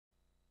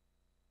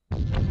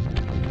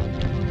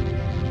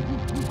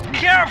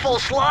careful,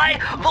 Sly!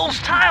 Those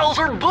tiles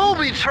are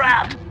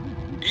booby-trapped!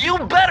 You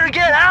better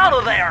get out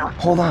of there!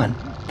 Hold on.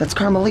 That's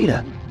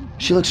Carmelita.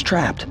 She looks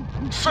trapped.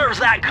 Serves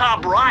that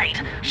cop right.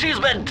 She's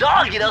been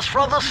dogging us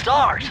from the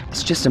start.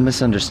 It's just a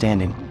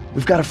misunderstanding.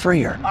 We've got to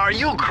free her. Are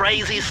you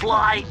crazy,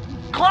 Sly?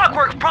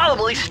 Clockwork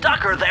probably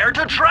stuck her there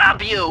to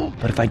trap you.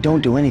 But if I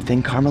don't do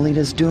anything,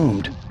 Carmelita's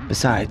doomed.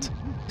 Besides,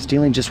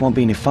 stealing just won't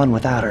be any fun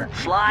without her.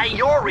 Sly,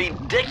 your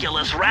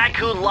ridiculous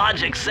raccoon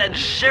logic sends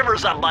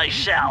shivers up my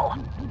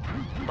shell.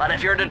 But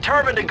if you're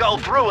determined to go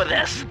through with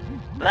this,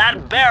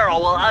 that barrel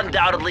will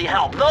undoubtedly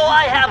help, though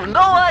I have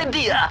no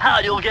idea how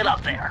you'll get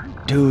up there.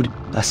 Dude,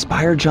 a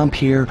spire jump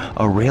here,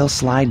 a rail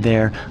slide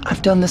there.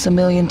 I've done this a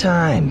million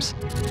times.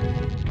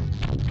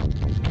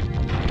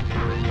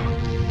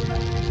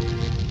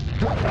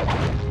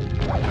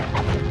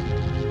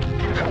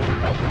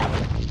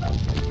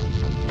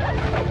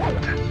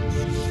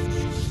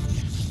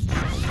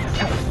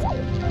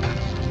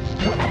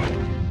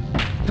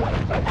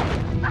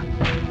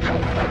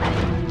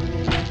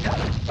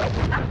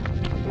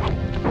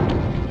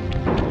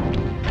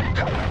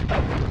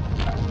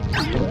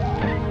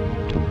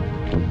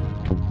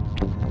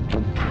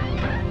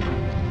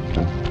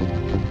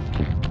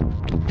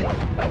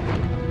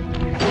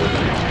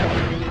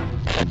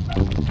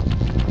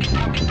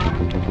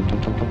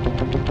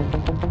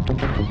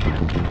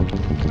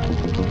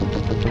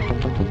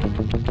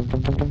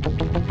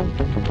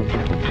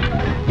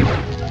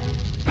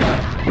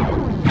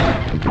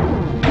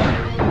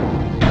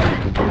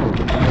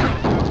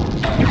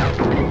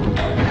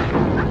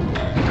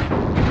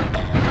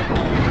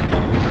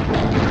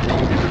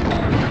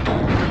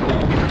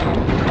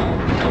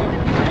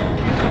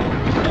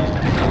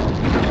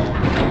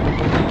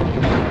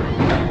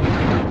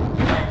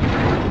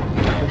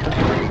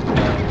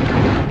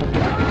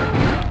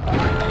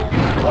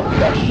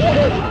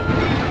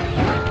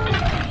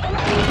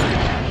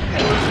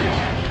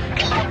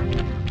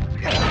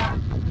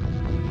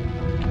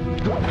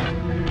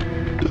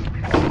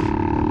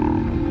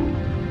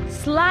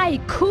 Sly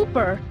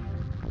Cooper!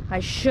 I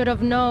should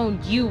have known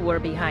you were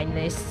behind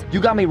this. You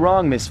got me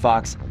wrong, Miss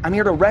Fox. I'm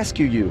here to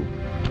rescue you.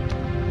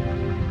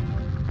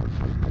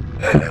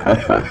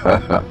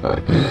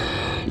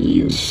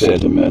 You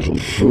sentimental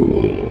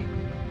fool.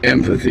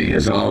 Empathy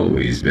has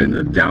always been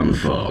the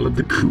downfall of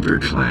the Cooper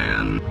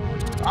clan.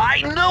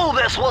 I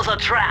knew this was a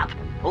trap.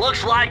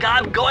 Looks like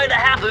I'm going to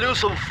have to do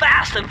some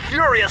fast and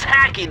furious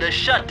hacking to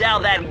shut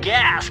down that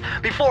gas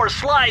before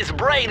Sly's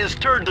brain is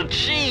turned to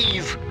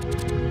cheese.